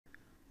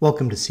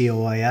Welcome to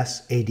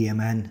COIS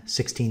ADMN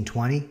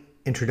 1620,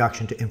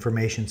 Introduction to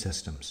Information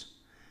Systems.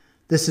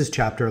 This is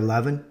Chapter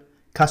 11,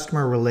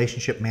 Customer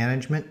Relationship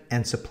Management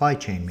and Supply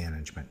Chain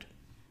Management.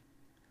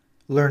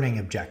 Learning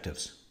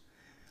Objectives.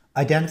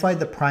 Identify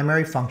the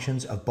primary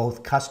functions of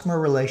both Customer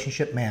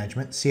Relationship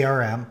Management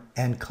 (CRM)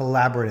 and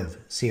Collaborative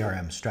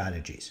CRM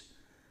strategies.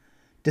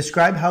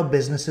 Describe how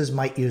businesses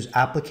might use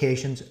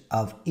applications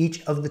of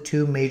each of the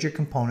two major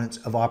components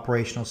of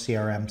operational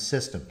CRM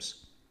systems.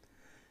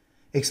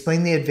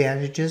 Explain the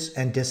advantages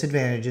and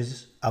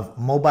disadvantages of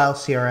mobile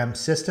CRM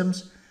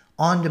systems,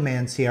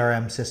 on-demand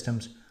CRM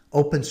systems,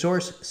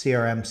 open-source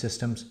CRM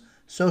systems,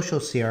 social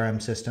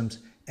CRM systems,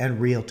 and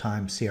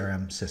real-time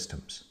CRM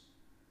systems.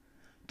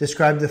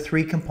 Describe the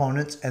three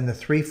components and the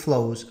three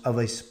flows of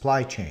a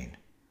supply chain.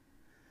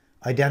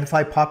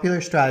 Identify popular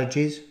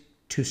strategies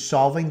to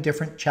solving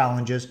different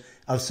challenges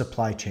of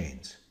supply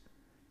chains.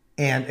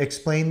 And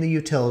explain the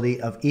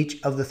utility of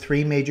each of the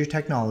three major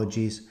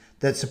technologies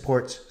that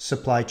supports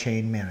supply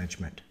chain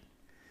management.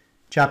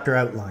 Chapter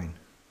outline.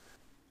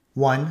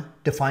 1.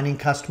 Defining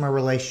customer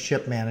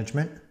relationship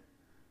management.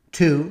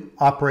 2.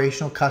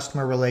 Operational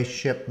customer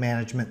relationship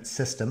management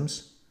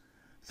systems.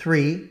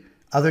 3.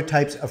 Other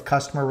types of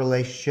customer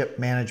relationship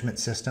management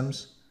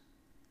systems.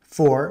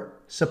 4.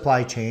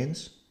 Supply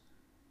chains.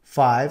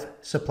 5.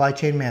 Supply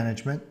chain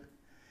management.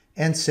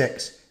 And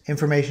 6.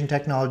 Information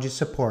technology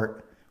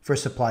support for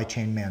supply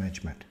chain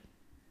management.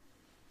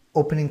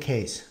 Opening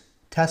case.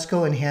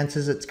 Tesco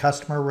enhances its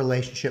customer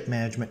relationship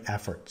management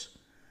efforts.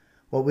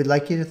 What we'd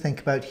like you to think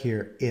about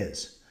here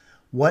is,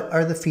 what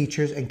are the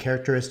features and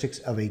characteristics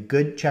of a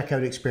good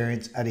checkout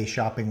experience at a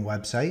shopping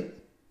website?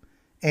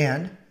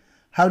 And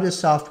how does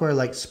software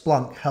like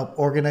Splunk help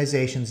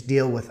organizations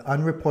deal with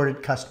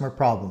unreported customer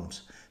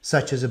problems,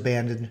 such as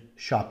abandoned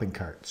shopping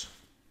carts?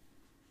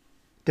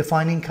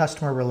 Defining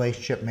customer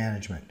relationship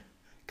management.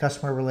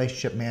 Customer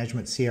relationship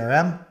management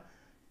CRM,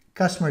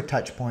 customer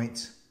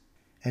touchpoints,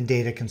 and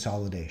data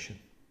consolidation.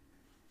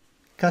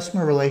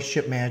 Customer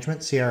relationship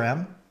management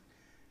CRM.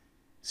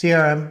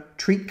 CRM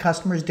treat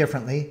customers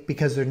differently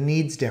because their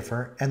needs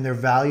differ and their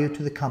value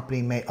to the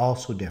company may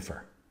also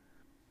differ.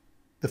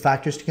 The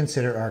factors to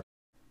consider are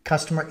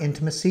customer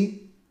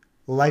intimacy,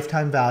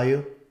 lifetime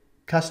value,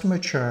 customer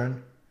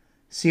churn,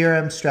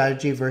 CRM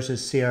strategy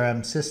versus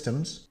CRM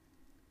systems,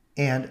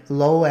 and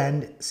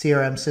low-end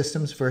CRM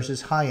systems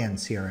versus high-end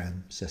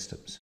CRM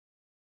systems.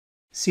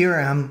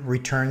 CRM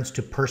returns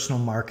to personal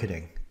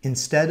marketing.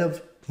 Instead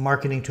of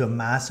marketing to a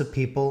mass of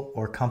people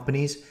or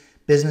companies,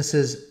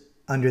 businesses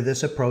under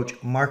this approach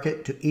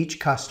market to each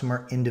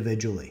customer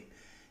individually.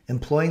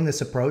 Employing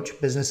this approach,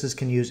 businesses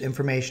can use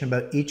information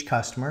about each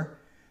customer,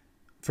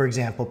 for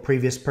example,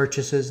 previous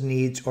purchases,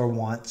 needs, or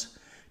wants,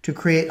 to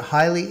create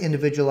highly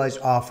individualized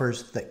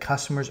offers that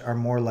customers are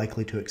more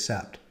likely to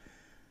accept.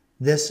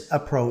 This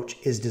approach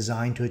is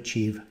designed to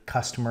achieve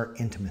customer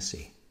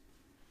intimacy.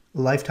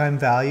 Lifetime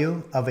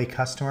value of a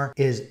customer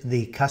is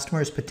the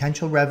customer's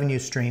potential revenue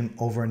stream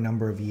over a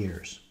number of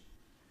years.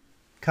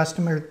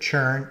 Customer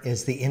churn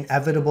is the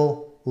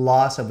inevitable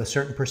loss of a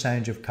certain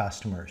percentage of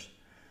customers.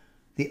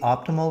 The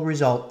optimal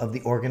result of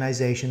the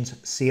organization's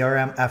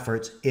CRM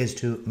efforts is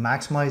to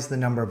maximize the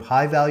number of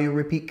high-value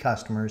repeat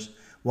customers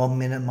while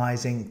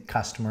minimizing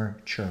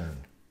customer churn.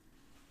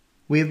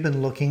 We have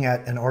been looking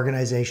at an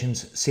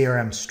organization's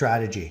CRM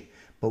strategy,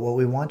 but what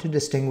we want to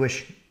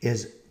distinguish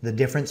is the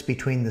difference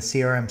between the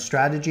CRM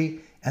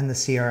strategy and the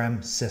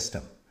CRM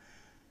system.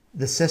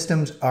 The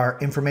systems are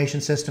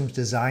information systems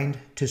designed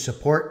to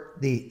support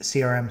the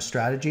CRM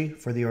strategy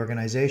for the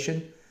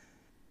organization.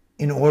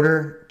 In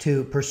order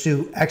to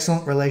pursue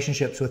excellent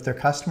relationships with their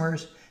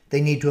customers, they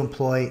need to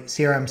employ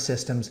CRM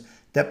systems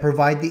that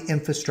provide the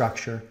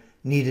infrastructure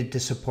needed to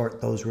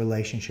support those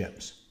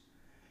relationships.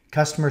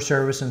 Customer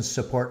service and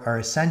support are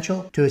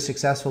essential to a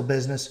successful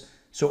business,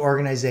 so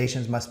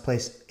organizations must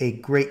place a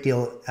great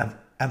deal of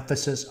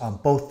emphasis on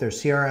both their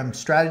CRM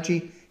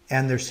strategy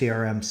and their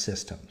CRM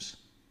systems.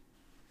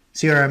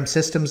 CRM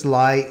systems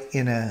lie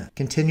in a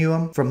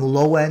continuum from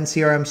low-end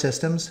CRM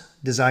systems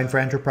designed for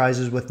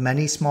enterprises with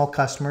many small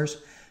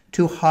customers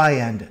to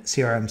high-end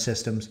CRM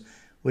systems,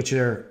 which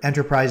are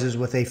enterprises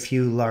with a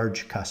few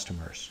large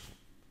customers.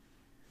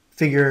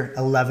 Figure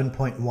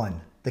 11.1,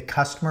 the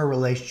customer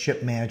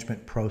relationship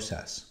management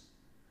process.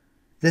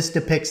 This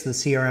depicts the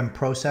CRM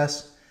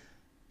process.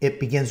 It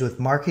begins with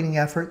marketing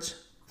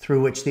efforts, through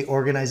which the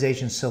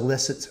organization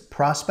solicits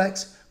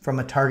prospects from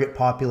a target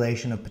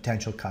population of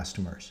potential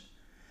customers.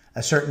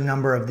 A certain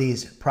number of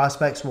these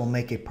prospects will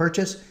make a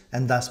purchase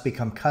and thus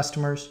become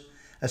customers.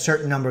 A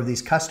certain number of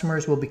these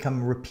customers will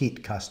become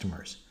repeat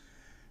customers.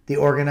 The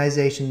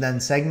organization then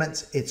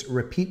segments its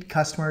repeat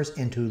customers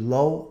into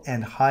low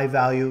and high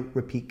value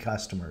repeat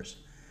customers.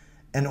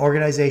 An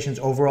organization's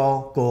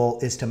overall goal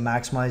is to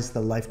maximize the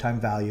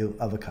lifetime value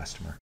of a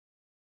customer.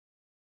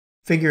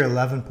 Figure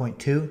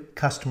 11.2,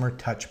 Customer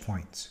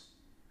Touchpoints.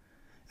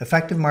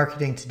 Effective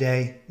marketing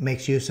today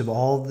makes use of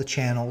all of the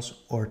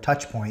channels or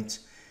touchpoints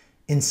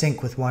in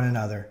sync with one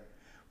another.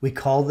 We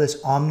call this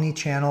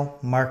omni-channel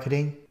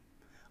marketing.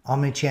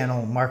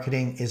 Omnichannel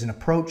marketing is an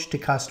approach to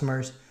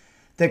customers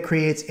that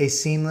creates a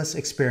seamless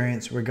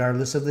experience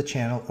regardless of the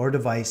channel or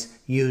device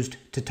used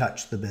to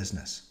touch the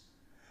business.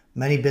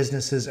 Many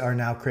businesses are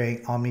now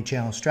creating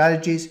omnichannel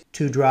strategies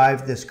to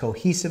drive this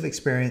cohesive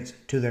experience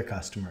to their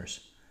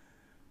customers.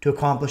 To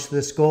accomplish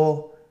this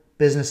goal,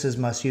 businesses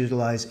must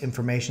utilize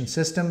information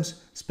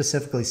systems,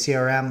 specifically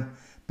CRM,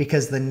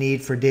 because the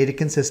need for data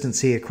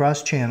consistency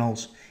across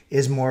channels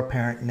is more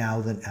apparent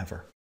now than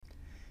ever.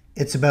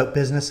 It's about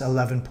Business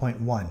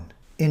 11.1.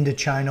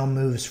 Indochino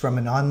moves from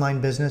an online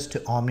business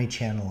to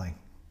omni-channeling.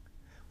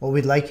 What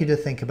we'd like you to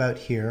think about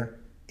here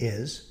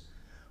is,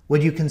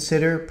 would you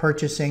consider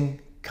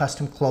purchasing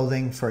custom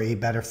clothing for a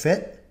better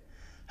fit?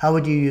 How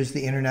would you use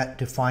the internet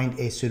to find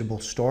a suitable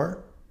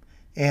store?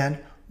 And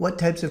what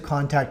types of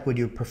contact would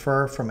you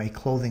prefer from a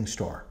clothing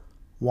store?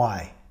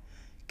 Why?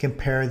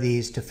 Compare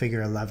these to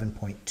figure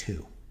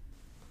 11.2.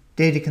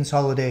 Data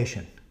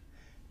consolidation.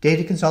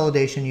 Data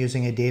consolidation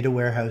using a data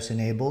warehouse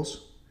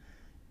enables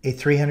a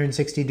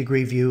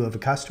 360-degree view of a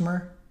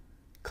customer,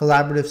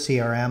 collaborative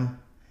CRM,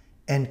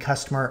 and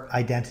customer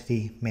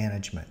identity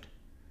management.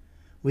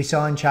 We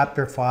saw in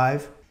Chapter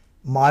 5,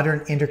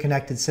 modern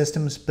interconnected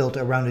systems built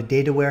around a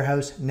data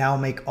warehouse now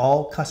make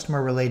all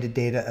customer-related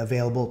data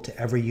available to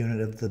every unit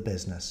of the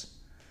business.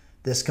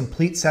 This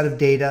complete set of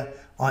data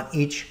on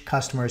each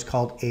customer is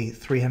called a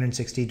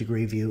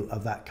 360-degree view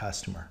of that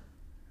customer.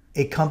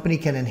 A company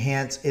can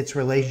enhance its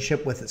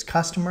relationship with its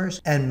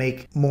customers and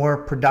make more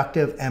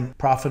productive and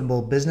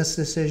profitable business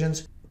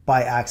decisions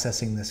by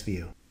accessing this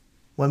view.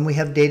 When we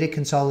have data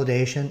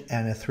consolidation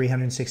and a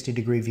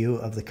 360-degree view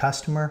of the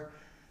customer,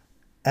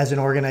 as an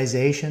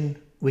organization,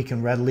 we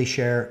can readily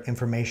share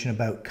information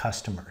about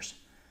customers.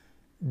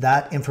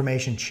 That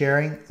information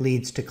sharing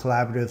leads to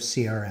collaborative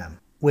CRM,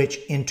 which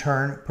in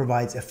turn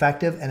provides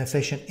effective and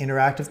efficient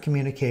interactive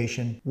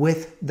communication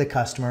with the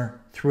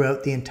customer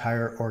throughout the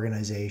entire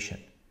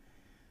organization.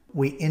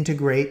 We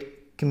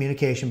integrate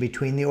communication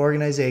between the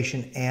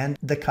organization and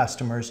the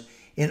customers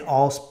in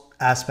all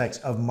aspects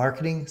of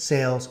marketing,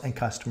 sales, and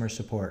customer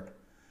support.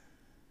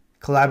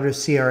 Collaborative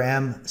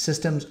CRM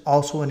systems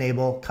also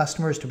enable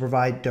customers to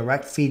provide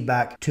direct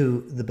feedback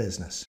to the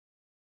business.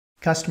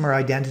 Customer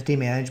identity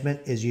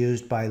management is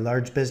used by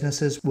large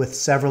businesses with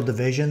several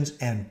divisions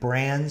and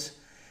brands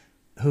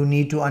who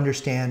need to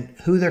understand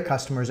who their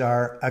customers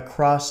are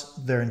across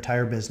their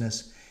entire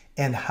business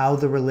and how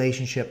the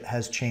relationship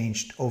has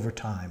changed over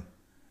time.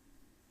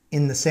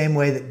 In the same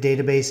way that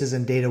databases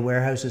and data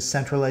warehouses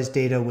centralize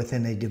data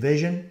within a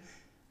division,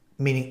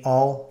 meaning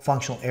all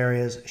functional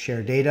areas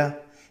share data,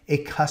 a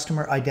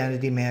customer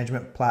identity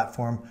management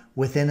platform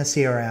within a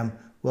CRM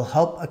will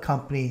help a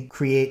company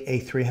create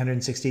a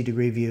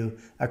 360-degree view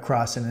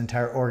across an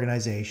entire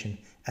organization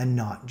and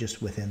not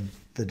just within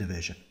the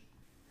division.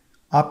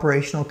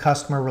 Operational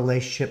customer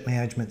relationship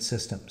management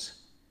systems.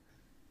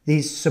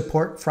 These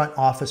support front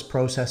office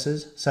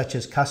processes such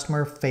as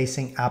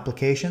customer-facing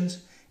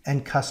applications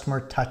and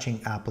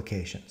customer-touching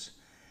applications.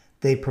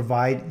 They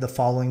provide the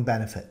following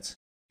benefits: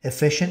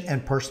 efficient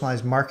and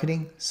personalized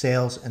marketing,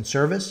 sales, and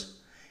service,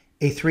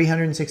 a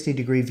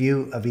 360-degree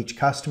view of each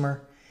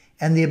customer,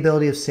 and the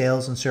ability of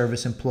sales and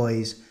service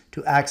employees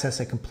to access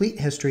a complete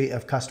history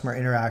of customer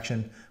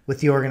interaction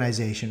with the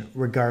organization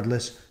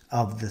regardless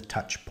of the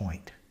touch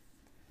point.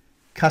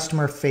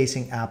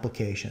 Customer-facing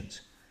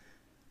applications.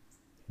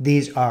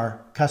 These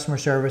are customer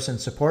service and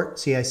support,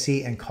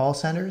 CIC and call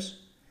centers,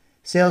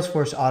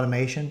 Salesforce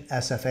automation,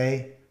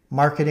 SFA,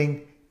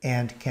 marketing,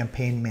 and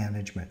campaign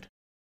management.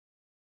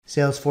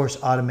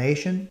 Salesforce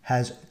automation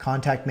has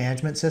contact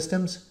management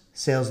systems,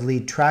 sales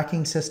lead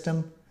tracking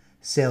system,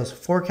 sales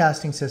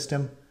forecasting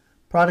system,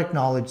 product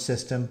knowledge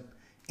system,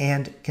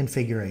 and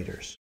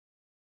configurators.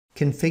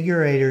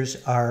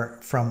 Configurators are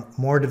from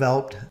more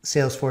developed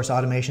Salesforce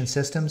automation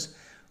systems,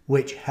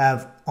 which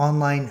have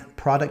online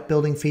product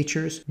building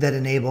features that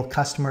enable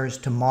customers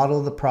to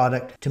model the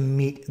product to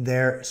meet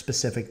their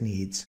specific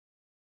needs.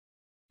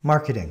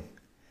 Marketing.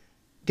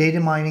 Data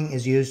mining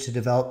is used to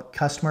develop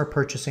customer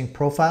purchasing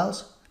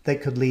profiles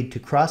that could lead to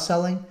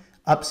cross-selling,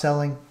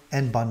 upselling,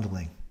 and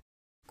bundling.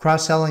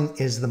 Cross-selling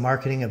is the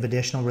marketing of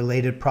additional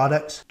related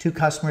products to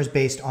customers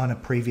based on a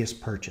previous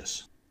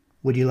purchase.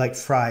 Would you like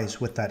fries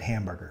with that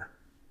hamburger?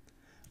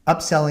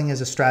 Upselling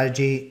is a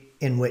strategy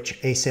in which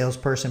a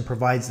salesperson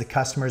provides the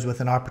customers with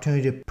an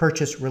opportunity to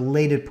purchase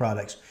related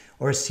products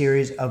or a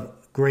series of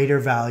greater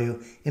value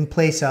in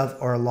place of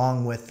or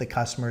along with the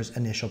customer's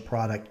initial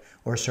product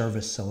or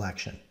service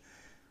selection.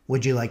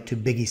 Would you like to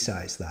biggie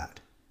size that?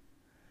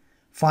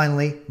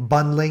 Finally,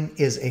 bundling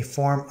is a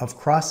form of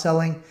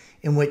cross-selling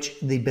in which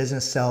the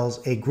business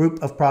sells a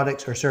group of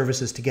products or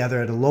services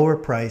together at a lower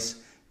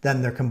price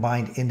than their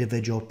combined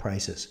individual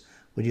prices.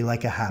 Would you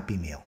like a Happy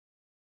Meal?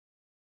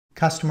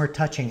 Customer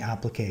touching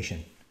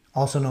application,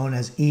 also known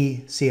as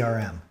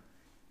eCRM.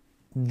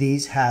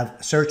 These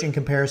have search and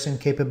comparison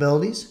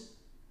capabilities,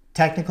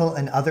 technical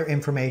and other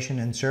information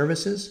and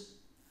services,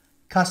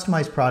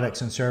 customized products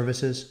and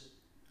services,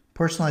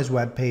 personalized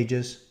web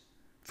pages,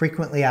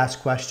 frequently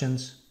asked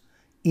questions,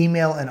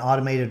 email and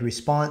automated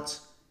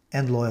response,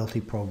 and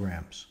loyalty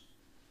programs.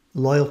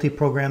 Loyalty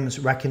programs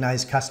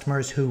recognize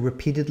customers who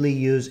repeatedly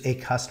use a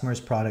customer's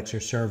products or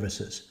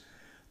services.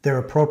 They're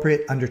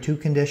appropriate under two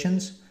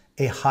conditions: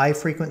 a high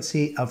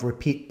frequency of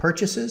repeat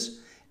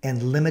purchases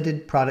and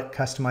limited product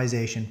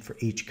customization for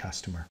each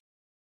customer.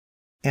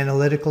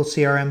 Analytical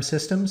CRM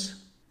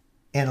systems.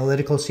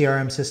 Analytical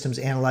CRM systems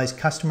analyze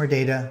customer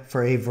data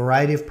for a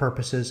variety of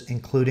purposes,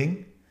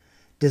 including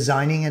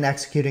designing and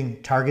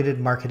executing targeted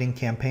marketing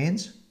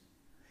campaigns,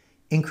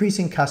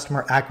 increasing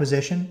customer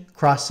acquisition,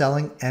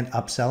 cross-selling, and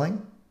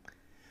upselling,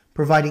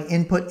 providing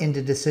input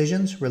into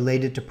decisions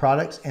related to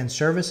products and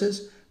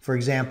services, for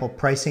example,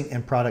 pricing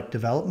and product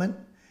development,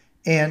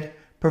 and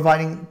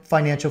providing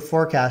financial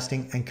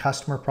forecasting and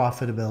customer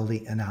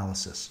profitability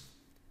analysis.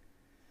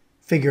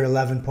 Figure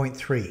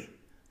 11.3,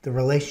 the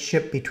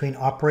relationship between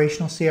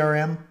operational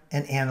CRM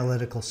and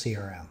analytical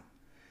CRM.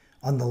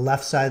 On the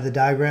left side of the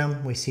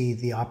diagram, we see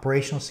the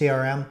operational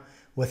CRM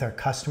with our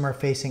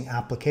customer-facing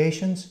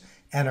applications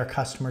and our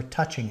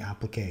customer-touching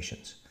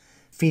applications,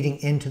 feeding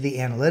into the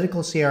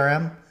analytical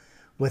CRM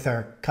with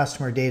our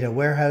customer data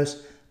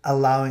warehouse,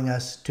 allowing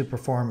us to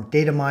perform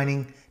data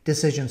mining,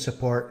 decision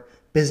support,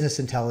 business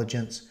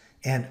intelligence,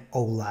 and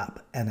OLAP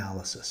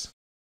analysis.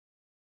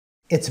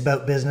 It's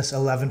About Business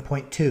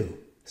 11.2,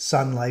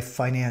 Sun Life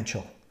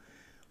Financial.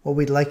 What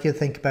we'd like you to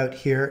think about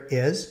here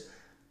is,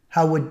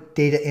 how would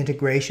data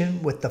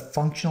integration with the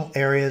functional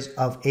areas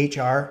of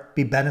HR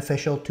be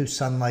beneficial to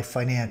Sun Life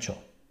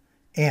Financial?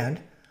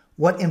 And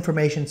what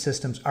information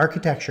systems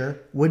architecture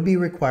would be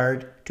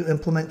required to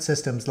implement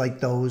systems like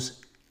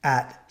those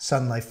at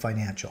Sun Life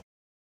Financial?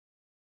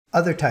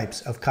 Other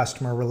types of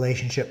customer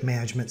relationship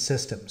management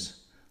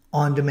systems.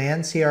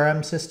 On-demand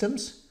CRM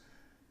systems,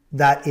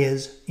 that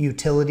is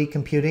utility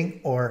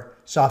computing or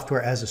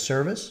software as a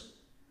service.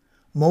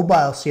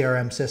 Mobile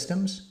CRM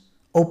systems,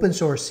 open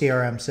source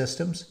CRM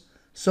systems,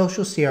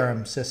 social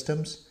CRM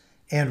systems,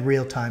 and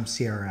real-time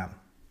CRM.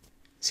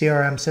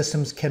 CRM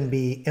systems can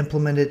be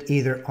implemented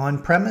either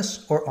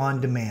on-premise or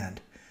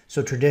on-demand.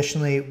 So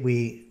traditionally,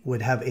 we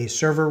would have a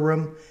server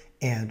room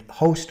and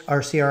host our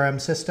CRM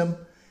system,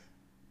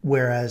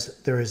 whereas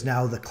there is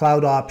now the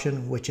cloud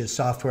option, which is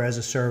software as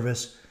a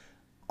service,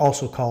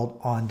 also called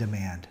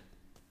on-demand.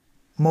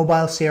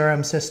 Mobile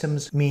CRM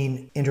systems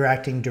mean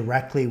interacting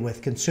directly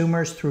with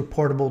consumers through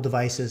portable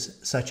devices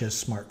such as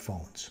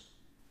smartphones.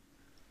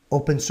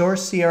 Open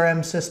source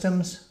CRM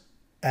systems,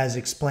 as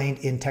explained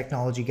in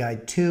Technology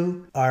Guide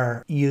 2,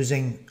 are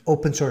using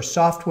open source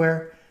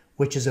software,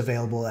 which is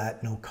available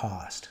at no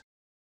cost.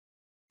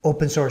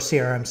 Open source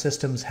CRM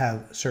systems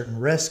have certain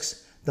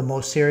risks. The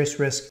most serious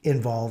risk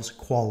involves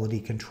quality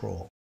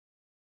control.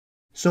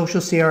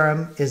 Social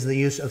CRM is the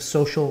use of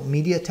social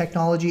media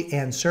technology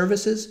and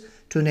services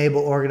to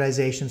enable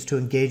organizations to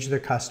engage their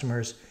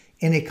customers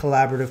in a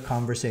collaborative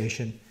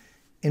conversation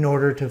in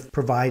order to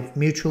provide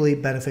mutually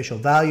beneficial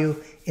value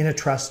in a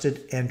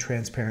trusted and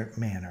transparent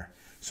manner.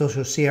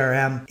 Social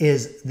CRM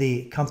is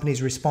the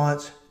company's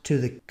response to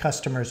the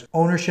customer's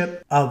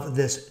ownership of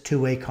this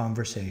two-way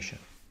conversation.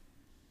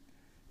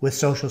 With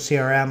social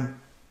CRM,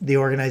 the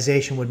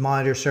organization would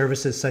monitor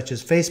services such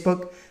as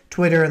Facebook,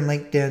 Twitter, and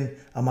LinkedIn,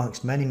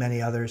 amongst many,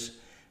 many others,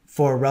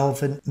 for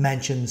relevant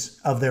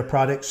mentions of their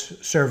products,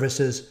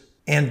 services,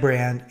 and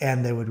brand,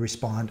 and they would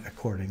respond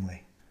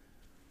accordingly.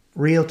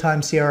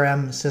 Real-time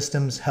CRM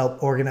systems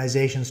help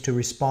organizations to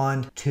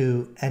respond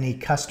to any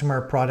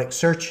customer product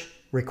search,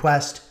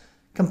 request,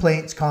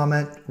 complaints,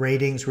 comment,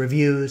 ratings,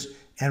 reviews,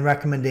 and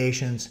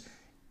recommendations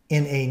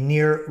in a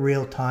near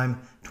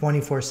real-time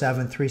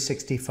 24/7,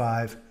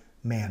 365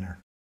 manner.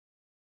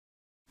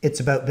 It's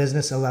About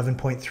Business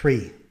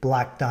 11.3,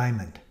 Black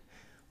Diamond.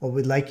 What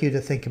we'd like you to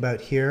think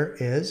about here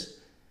is,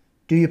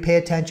 do you pay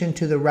attention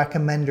to the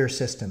recommender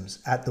systems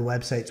at the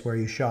websites where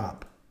you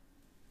shop?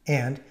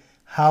 And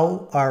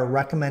how are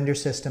recommender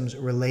systems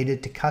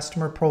related to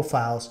customer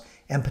profiles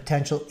and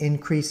potential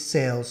increased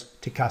sales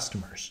to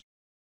customers?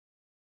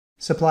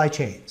 Supply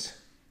chains.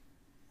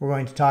 We're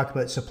going to talk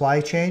about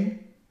supply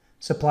chain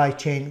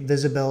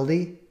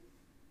visibility,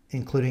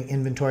 including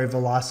inventory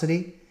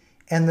velocity,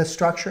 and the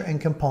structure and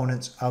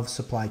components of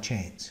supply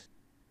chains.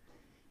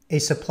 A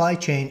supply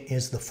chain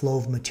is the flow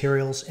of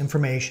materials,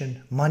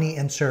 information, money,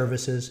 and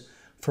services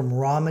from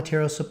raw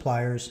material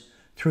suppliers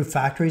through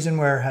factories and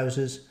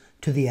warehouses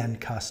to the end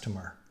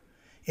customer.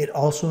 It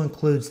also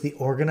includes the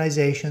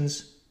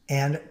organizations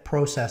and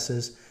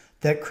processes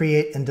that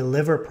create and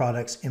deliver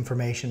products,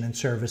 information, and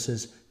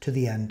services to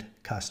the end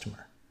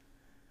customer.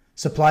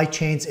 Supply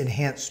chains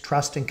enhance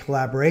trust and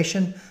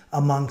collaboration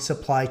among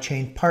supply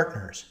chain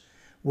partners,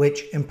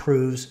 which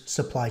improves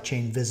supply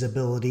chain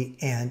visibility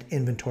and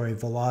inventory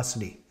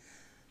velocity.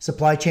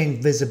 Supply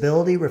chain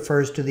visibility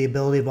refers to the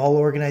ability of all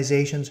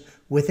organizations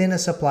within a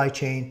supply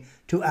chain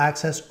to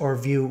access or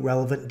view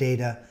relevant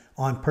data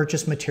on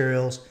purchased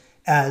materials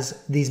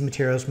as these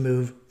materials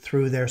move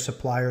through their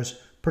suppliers'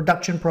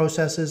 production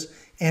processes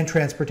and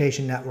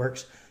transportation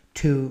networks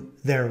to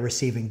their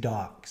receiving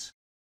docks.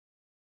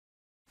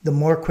 The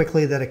more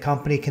quickly that a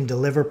company can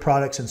deliver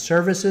products and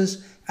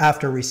services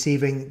after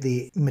receiving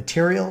the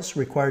materials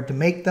required to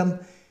make them,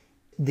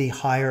 the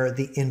higher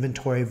the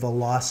inventory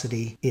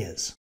velocity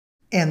is,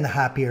 and the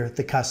happier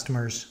the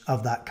customers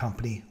of that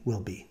company will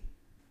be.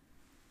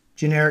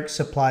 Generic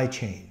supply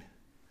chain.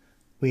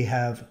 We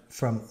have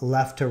from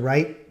left to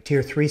right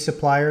Tier 3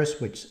 suppliers,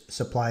 which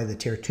supply the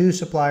Tier 2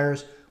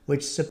 suppliers,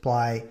 which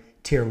supply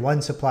Tier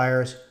 1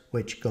 suppliers,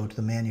 which go to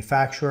the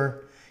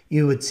manufacturer.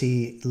 You would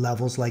see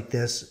levels like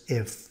this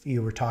if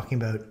you were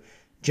talking about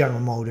General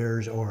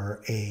Motors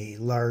or a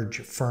large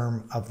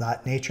firm of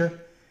that nature.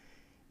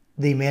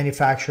 The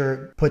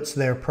manufacturer puts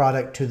their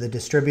product to the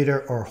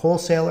distributor or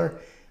wholesaler,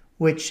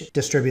 which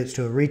distributes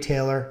to a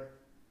retailer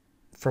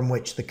from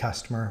which the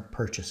customer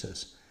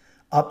purchases.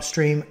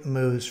 Upstream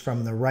moves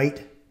from the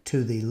right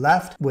to the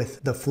left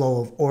with the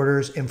flow of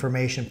orders,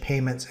 information,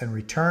 payments, and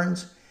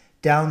returns.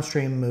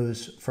 Downstream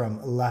moves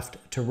from left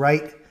to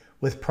right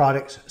with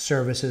products,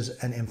 services,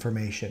 and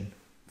information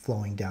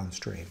flowing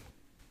downstream.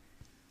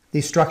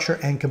 The structure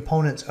and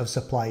components of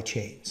supply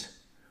chains.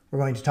 We're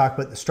going to talk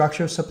about the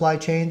structure of supply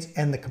chains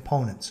and the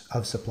components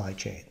of supply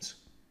chains.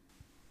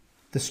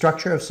 The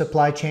structure of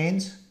supply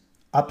chains: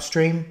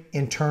 upstream,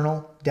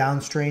 internal,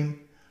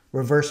 downstream,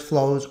 reverse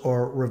flows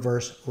or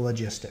reverse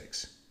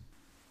logistics.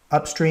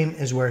 Upstream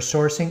is where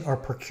sourcing or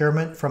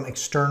procurement from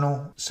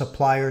external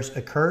suppliers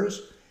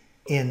occurs.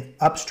 In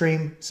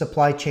upstream,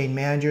 supply chain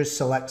managers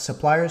select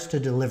suppliers to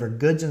deliver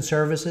goods and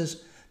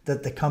services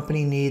that the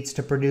company needs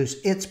to produce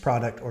its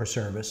product or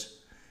service.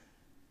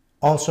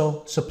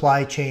 Also,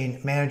 supply chain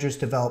managers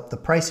develop the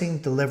pricing,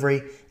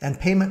 delivery, and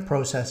payment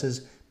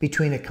processes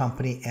between a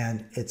company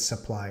and its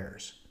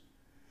suppliers.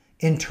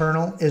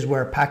 Internal is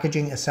where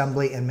packaging,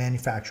 assembly, and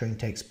manufacturing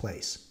takes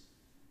place.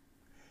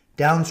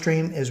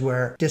 Downstream is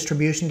where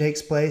distribution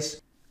takes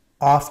place,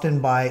 often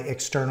by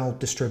external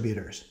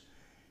distributors.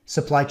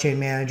 Supply chain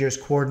managers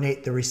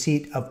coordinate the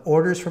receipt of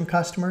orders from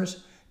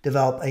customers,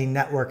 develop a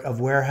network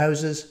of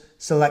warehouses,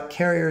 select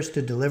carriers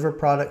to deliver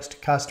products to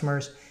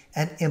customers,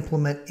 and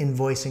implement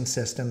invoicing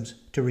systems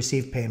to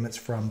receive payments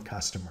from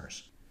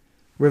customers.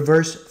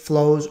 Reverse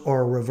flows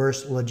or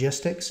reverse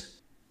logistics.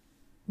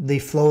 The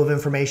flow of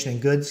information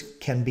and goods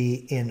can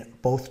be in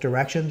both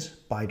directions,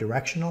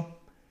 bidirectional.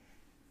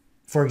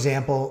 For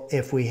example,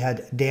 if we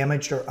had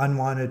damaged or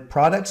unwanted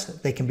products,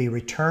 they can be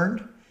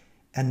returned,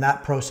 and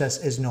that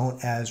process is known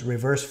as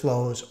reverse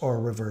flows or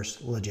reverse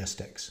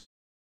logistics.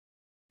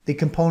 The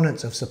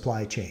components of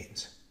supply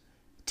chains.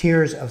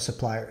 Tiers of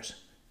suppliers.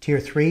 Tier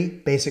 3,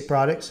 basic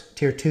products.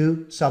 Tier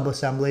 2,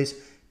 sub-assemblies.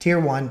 Tier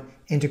 1,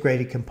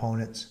 integrated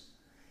components.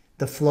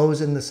 The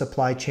flows in the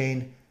supply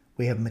chain: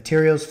 we have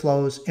materials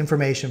flows,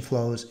 information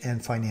flows,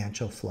 and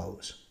financial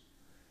flows.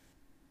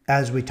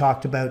 As we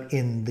talked about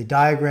in the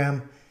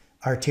diagram,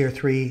 our Tier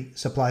 3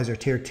 supplies are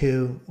Tier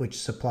 2, which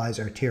supplies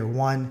are Tier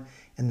 1,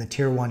 and the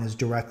Tier 1 is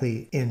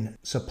directly in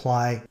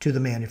supply to the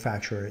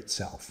manufacturer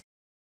itself.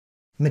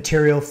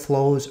 Material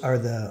flows are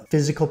the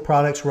physical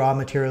products, raw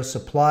materials,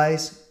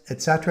 supplies,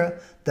 etc.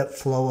 that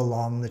flow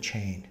along the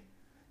chain.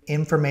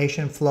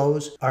 Information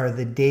flows are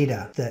the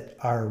data that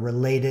are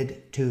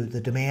related to the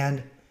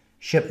demand,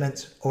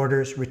 shipments,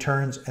 orders,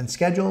 returns, and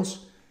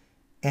schedules,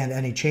 and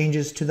any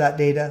changes to that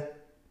data.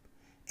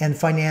 And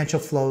financial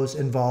flows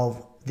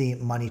involve the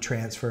money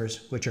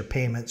transfers, which are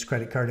payments,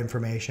 credit card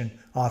information,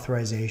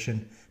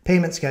 authorization,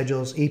 payment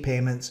schedules,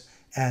 e-payments,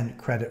 and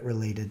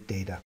credit-related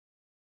data.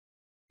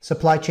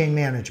 Supply chain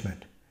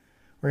management.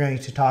 We're going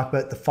to talk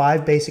about the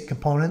 5 basic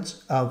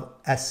components of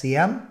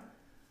SCM,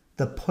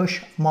 the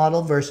push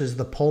model versus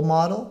the pull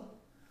model,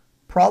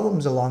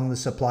 problems along the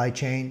supply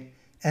chain,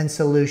 and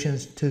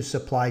solutions to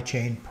supply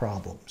chain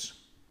problems.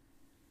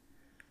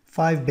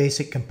 5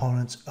 basic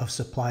components of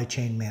supply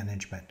chain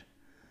management: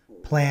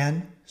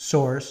 plan,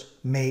 source,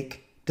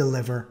 make,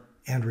 deliver,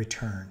 and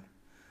return.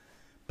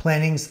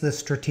 Planning is the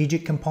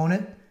strategic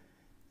component,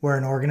 where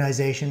an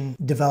organization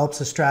develops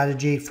a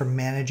strategy for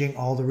managing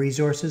all the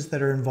resources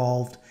that are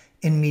involved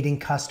in meeting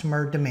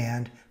customer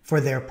demand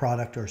for their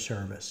product or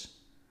service.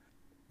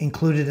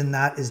 Included in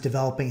that is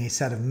developing a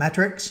set of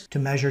metrics to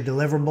measure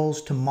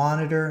deliverables, to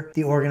monitor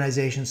the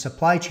organization's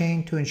supply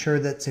chain to ensure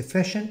that it's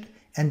efficient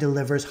and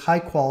delivers high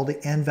quality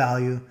and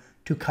value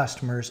to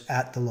customers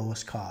at the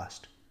lowest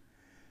cost.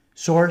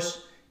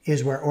 Source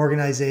is where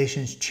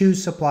organizations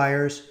choose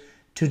suppliers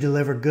to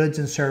deliver goods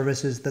and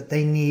services that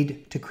they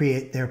need to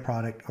create their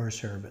product or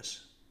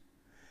service.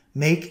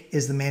 Make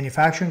is the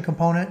manufacturing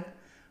component,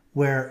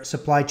 where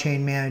supply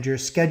chain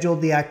managers schedule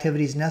the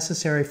activities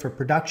necessary for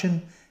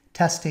production,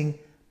 testing,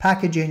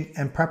 packaging,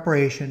 and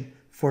preparation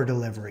for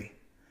delivery.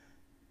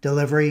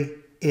 Delivery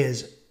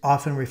is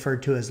often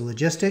referred to as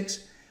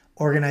logistics.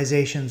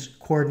 Organizations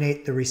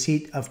coordinate the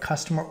receipt of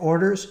customer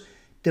orders,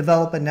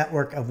 develop a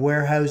network of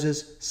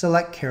warehouses,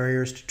 select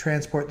carriers to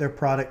transport their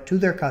product to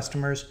their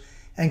customers,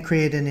 and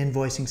create an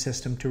invoicing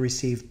system to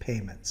receive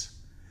payments.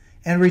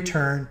 And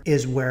return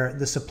is where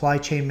the supply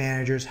chain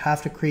managers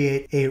have to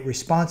create a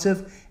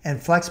responsive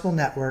and flexible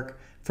network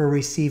for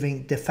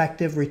receiving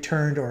defective,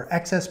 returned, or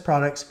excess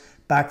products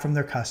back from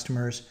their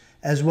customers,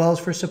 as well as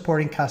for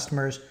supporting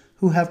customers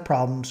who have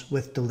problems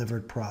with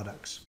delivered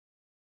products.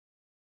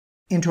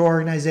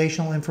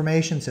 Interorganizational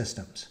Information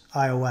Systems,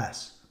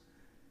 IOS.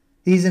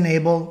 These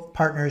enable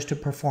partners to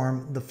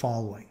perform the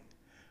following: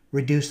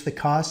 reduce the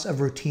costs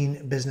of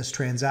routine business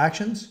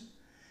transactions,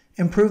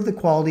 improve the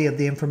quality of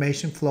the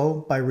information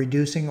flow by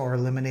reducing or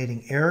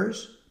eliminating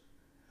errors,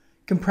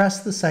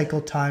 compress the cycle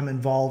time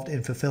involved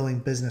in fulfilling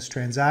business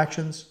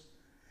transactions,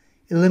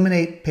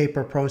 eliminate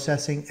paper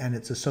processing and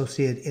its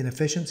associated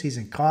inefficiencies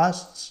and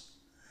costs,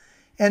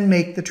 and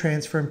make the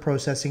transfer and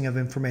processing of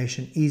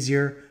information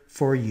easier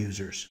for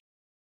users.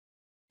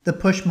 The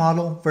push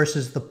model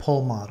versus the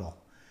pull model.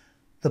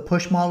 The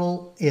push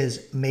model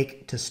is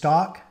make to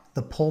stock.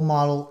 The pull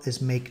model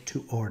is make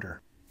to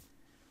order.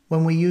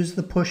 When we use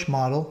the push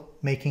model,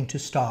 making to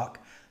stock,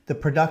 the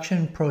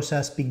production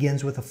process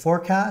begins with a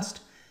forecast,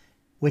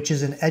 which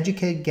is an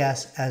educated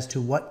guess as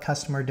to what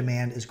customer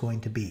demand is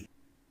going to be.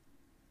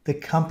 The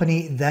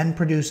company then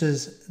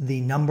produces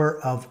the number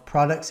of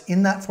products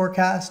in that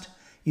forecast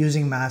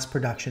using mass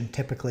production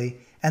typically,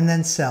 and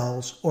then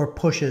sells or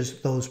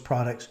pushes those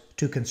products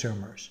to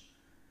consumers.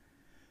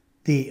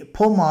 The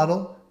pull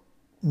model,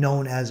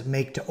 known as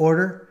make to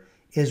order,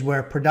 is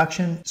where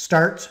production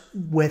starts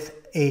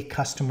with a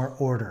customer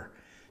order.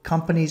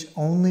 Companies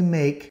only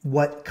make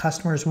what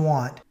customers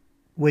want,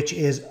 which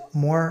is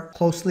more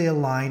closely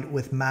aligned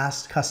with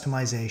mass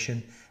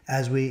customization,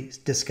 as we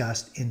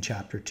discussed in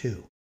Chapter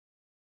 2.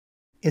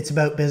 It's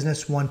About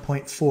Business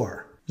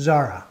 1.4,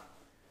 Zara.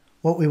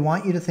 What we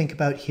want you to think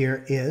about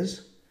here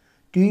is,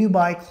 do you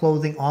buy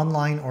clothing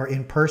online or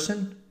in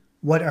person?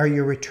 What are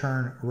your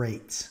return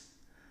rates?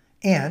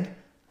 And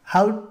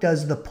how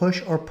does the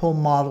push or pull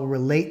model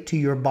relate to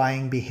your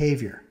buying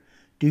behavior?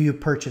 Do you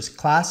purchase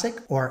classic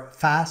or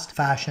fast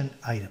fashion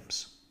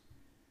items?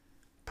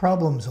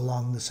 Problems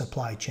along the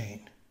supply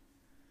chain.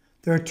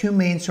 There are two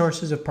main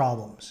sources of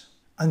problems: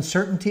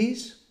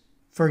 uncertainties,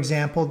 for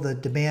example, the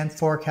demand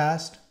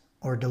forecast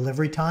or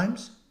delivery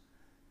times,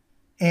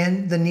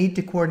 and the need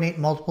to coordinate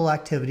multiple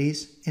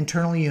activities,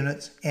 internal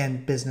units,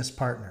 and business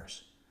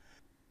partners.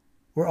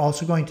 We're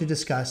also going to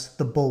discuss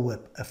the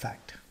bullwhip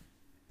effect.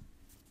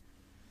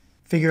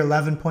 Figure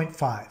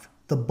 11.5,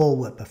 the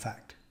bullwhip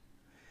effect.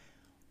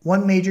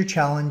 One major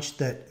challenge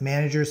that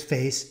managers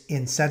face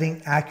in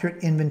setting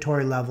accurate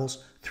inventory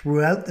levels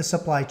throughout the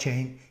supply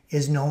chain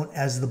is known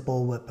as the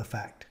bullwhip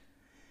effect.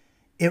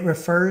 It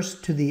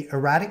refers to the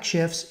erratic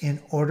shifts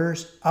in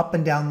orders up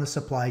and down the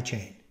supply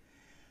chain.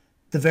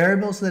 The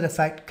variables that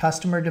affect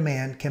customer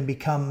demand can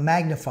become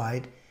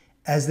magnified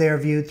as they are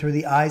viewed through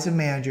the eyes of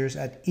managers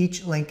at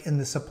each link in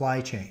the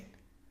supply chain.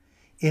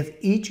 If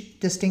each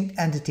distinct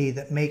entity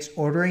that makes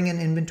ordering and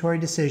inventory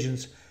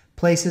decisions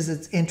places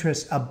its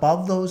interests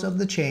above those of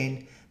the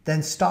chain, then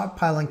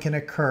stockpiling can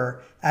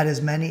occur at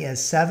as many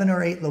as 7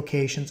 or 8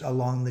 locations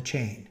along the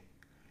chain.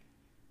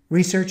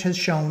 Research has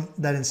shown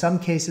that in some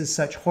cases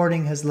such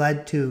hoarding has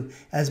led to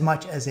as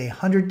much as a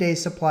 100-day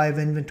supply of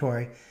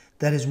inventory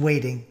that is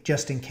waiting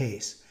just in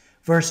case,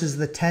 versus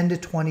the 10 to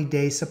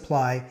 20-day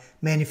supply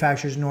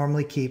manufacturers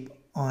normally keep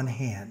on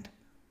hand.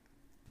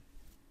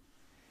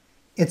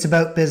 It's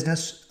About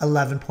Business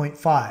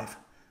 11.5,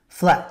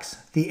 Flex,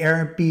 the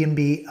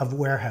Airbnb of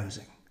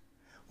warehousing.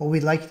 What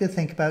we'd like you to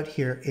think about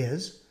here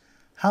is,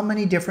 how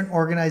many different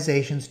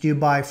organizations do you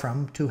buy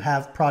from to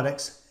have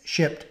products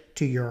shipped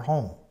to your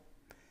home?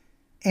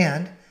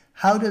 And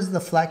how does the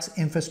Flex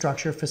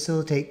infrastructure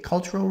facilitate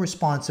cultural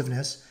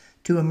responsiveness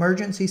to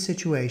emergency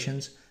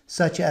situations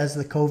such as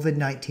the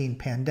COVID-19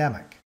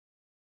 pandemic?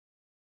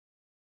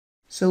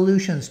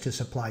 Solutions to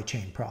supply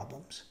chain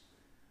problems.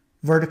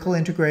 Vertical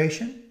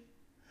integration,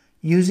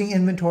 using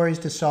inventories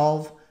to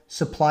solve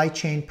supply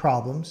chain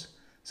problems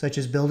such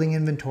as building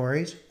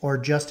inventories or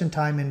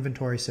just-in-time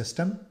inventory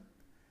system,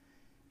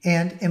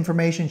 and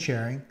information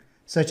sharing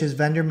such as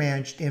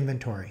vendor-managed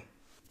inventory.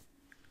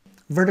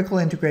 Vertical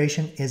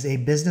integration is a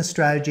business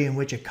strategy in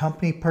which a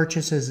company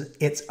purchases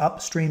its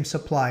upstream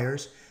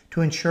suppliers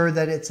to ensure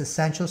that its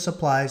essential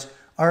supplies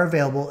are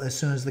available as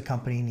soon as the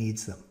company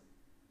needs them.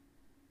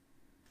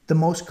 The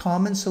most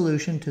common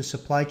solution to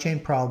supply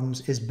chain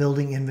problems is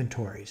building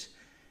inventories.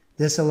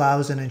 This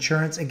allows an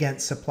insurance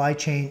against supply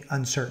chain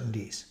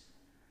uncertainties.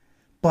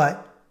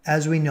 But,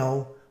 as we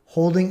know,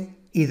 holding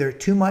either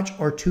too much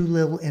or too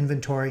little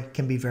inventory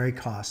can be very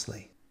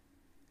costly.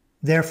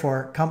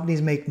 Therefore,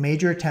 companies make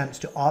major attempts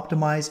to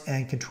optimize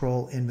and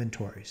control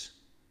inventories.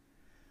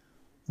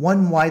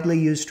 One widely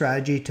used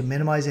strategy to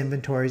minimize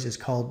inventories is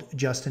called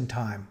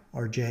just-in-time,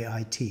 or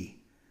JIT.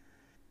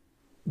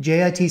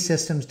 JIT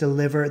systems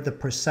deliver the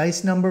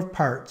precise number of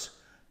parts,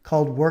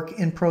 called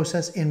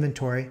work-in-process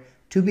inventory,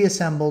 to be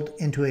assembled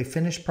into a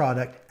finished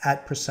product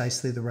at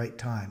precisely the right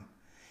time.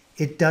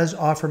 It does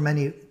offer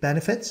many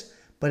benefits,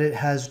 but it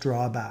has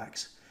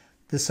drawbacks.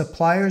 The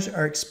suppliers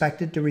are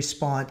expected to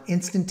respond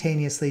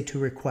instantaneously to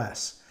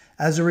requests.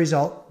 As a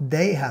result,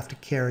 they have to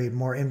carry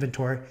more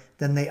inventory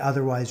than they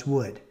otherwise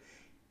would.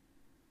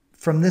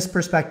 From this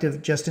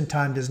perspective,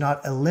 just-in-time does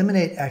not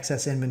eliminate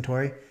excess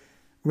inventory.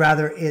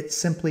 Rather, it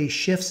simply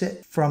shifts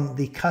it from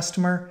the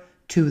customer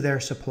to their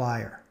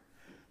supplier.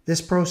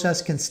 This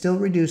process can still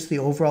reduce the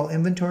overall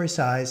inventory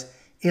size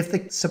if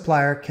the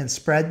supplier can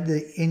spread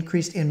the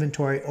increased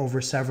inventory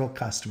over several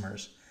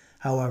customers.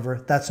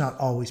 However, that's not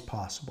always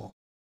possible.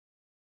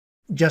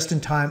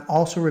 Just-in-time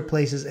also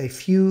replaces a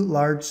few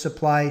large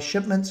supply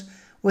shipments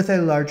with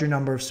a larger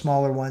number of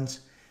smaller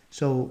ones,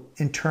 so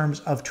in terms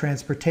of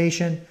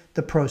transportation,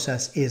 the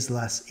process is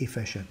less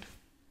efficient.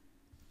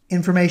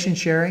 Information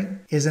sharing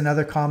is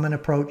another common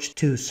approach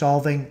to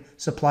solving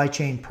supply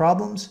chain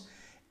problems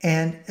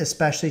and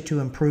especially to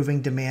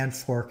improving demand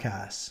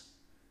forecasts.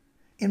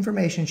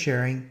 Information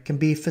sharing can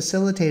be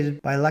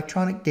facilitated by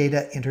electronic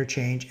data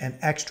interchange and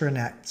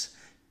extranets,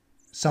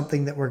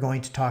 something that we're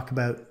going to talk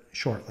about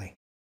shortly.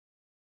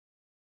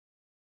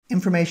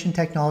 Information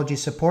technology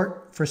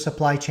support for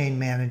supply chain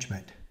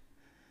management.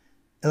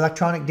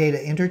 Electronic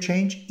data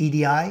interchange,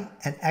 EDI,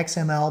 and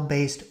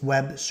XML-based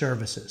web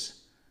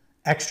services.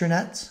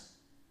 Extranets,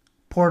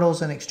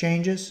 portals and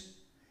exchanges,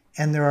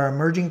 and there are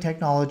emerging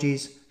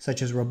technologies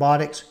such as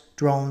robotics,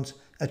 drones,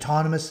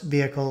 autonomous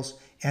vehicles,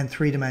 and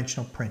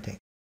three-dimensional printing.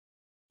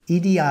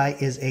 EDI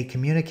is a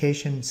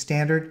communication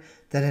standard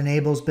that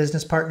enables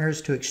business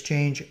partners to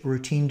exchange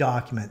routine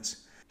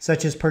documents,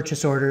 such as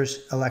purchase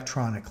orders,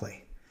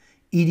 electronically.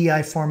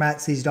 EDI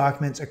formats these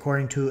documents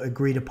according to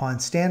agreed-upon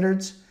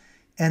standards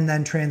and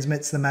then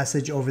transmits the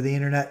message over the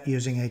internet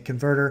using a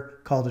converter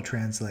called a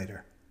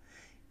translator.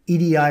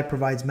 EDI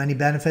provides many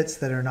benefits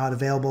that are not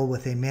available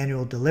with a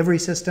manual delivery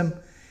system.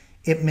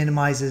 It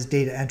minimizes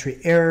data entry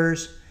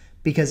errors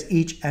because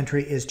each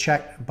entry is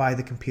checked by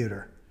the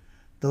computer.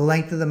 The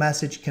length of the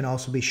message can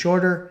also be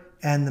shorter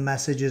and the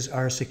messages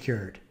are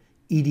secured.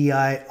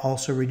 EDI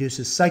also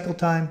reduces cycle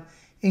time,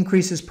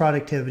 increases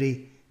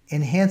productivity,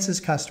 enhances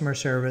customer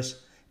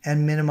service,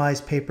 and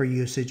minimizes paper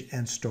usage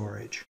and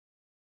storage.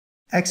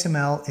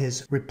 XML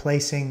is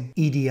replacing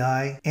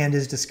EDI and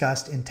is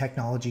discussed in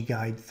Technology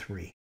Guide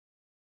 3.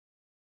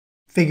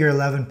 Figure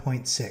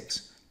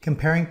 11.6,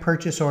 comparing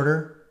purchase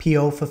order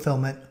PO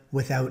fulfillment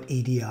without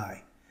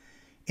EDI.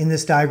 In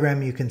this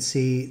diagram, you can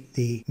see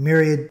the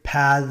myriad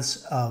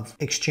paths of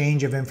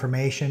exchange of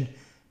information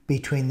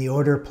between the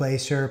order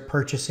placer,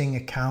 purchasing,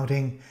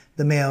 accounting,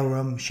 the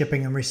mailroom,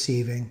 shipping and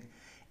receiving,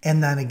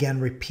 and then again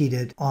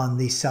repeated on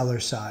the seller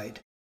side.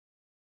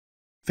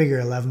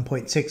 Figure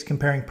 11.6,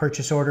 comparing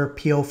purchase order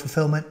PO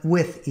fulfillment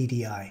with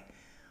EDI.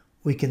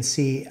 We can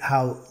see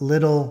how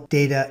little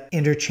data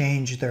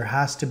interchange there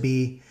has to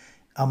be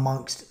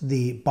amongst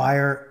the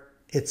buyer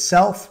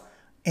itself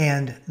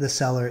and the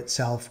seller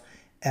itself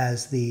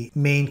as the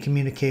main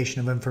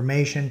communication of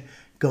information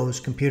goes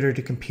computer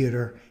to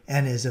computer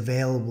and is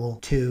available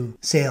to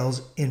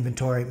sales,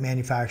 inventory,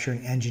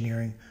 manufacturing,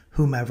 engineering,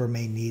 whomever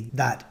may need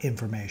that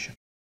information.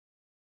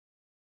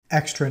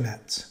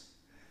 Extranets.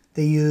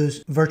 They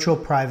use virtual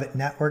private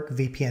network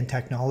VPN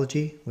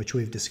technology, which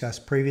we've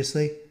discussed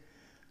previously.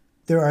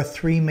 There are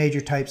three major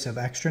types of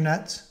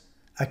extranets: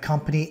 a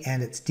company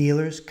and its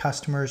dealers,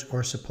 customers,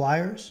 or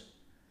suppliers,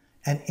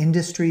 an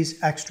industry's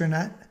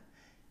extranet,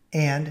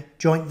 and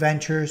joint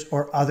ventures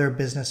or other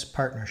business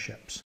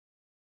partnerships.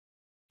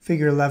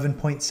 Figure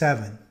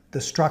 11.7, the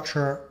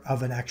structure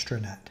of an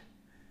extranet.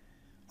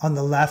 On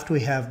the left, we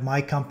have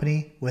my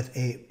company with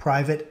a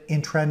private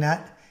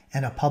intranet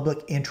and a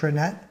public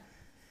intranet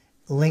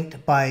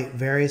linked by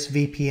various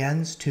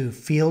VPNs to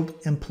field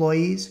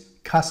employees,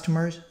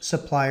 customers,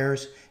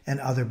 suppliers,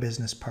 and other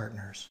business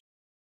partners.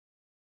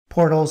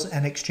 Portals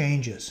and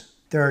exchanges.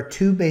 There are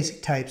two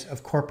basic types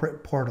of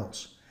corporate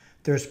portals.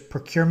 There's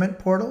procurement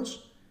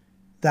portals,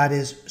 that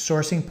is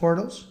sourcing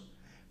portals,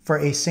 for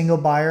a single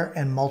buyer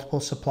and multiple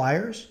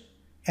suppliers,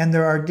 and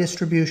there are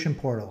distribution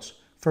portals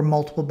for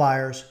multiple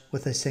buyers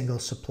with a single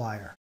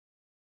supplier.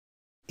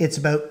 It's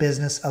About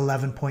Business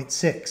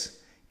 11.6,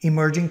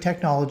 Emerging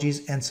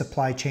Technologies and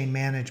Supply Chain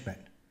Management.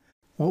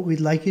 What we'd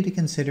like you to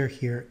consider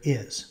here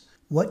is,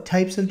 what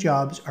types of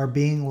jobs are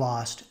being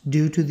lost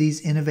due to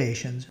these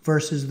innovations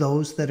versus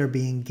those that are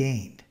being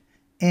gained?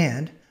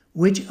 And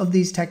which of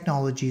these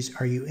technologies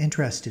are you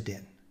interested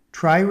in?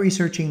 Try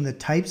researching the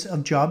types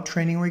of job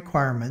training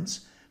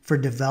requirements for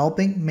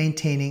developing,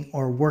 maintaining,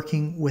 or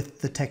working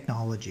with the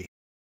technology.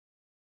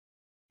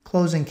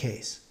 Closing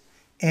case,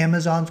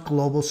 Amazon's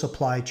global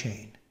supply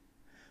chain.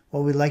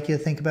 What we'd like you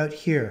to think about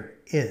here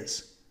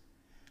is,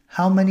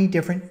 how many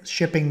different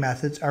shipping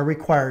methods are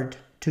required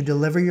to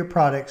deliver your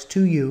products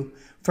to you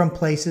from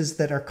places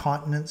that are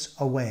continents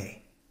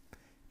away?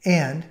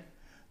 And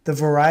the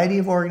variety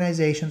of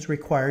organizations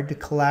required to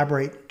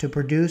collaborate to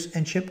produce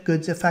and ship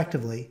goods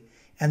effectively,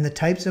 and the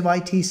types of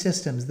IT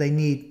systems they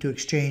need to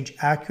exchange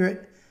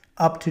accurate,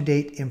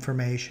 up-to-date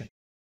information.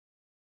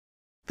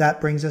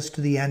 That brings us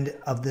to the end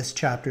of this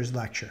chapter's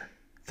lecture.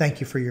 Thank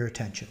you for your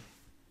attention.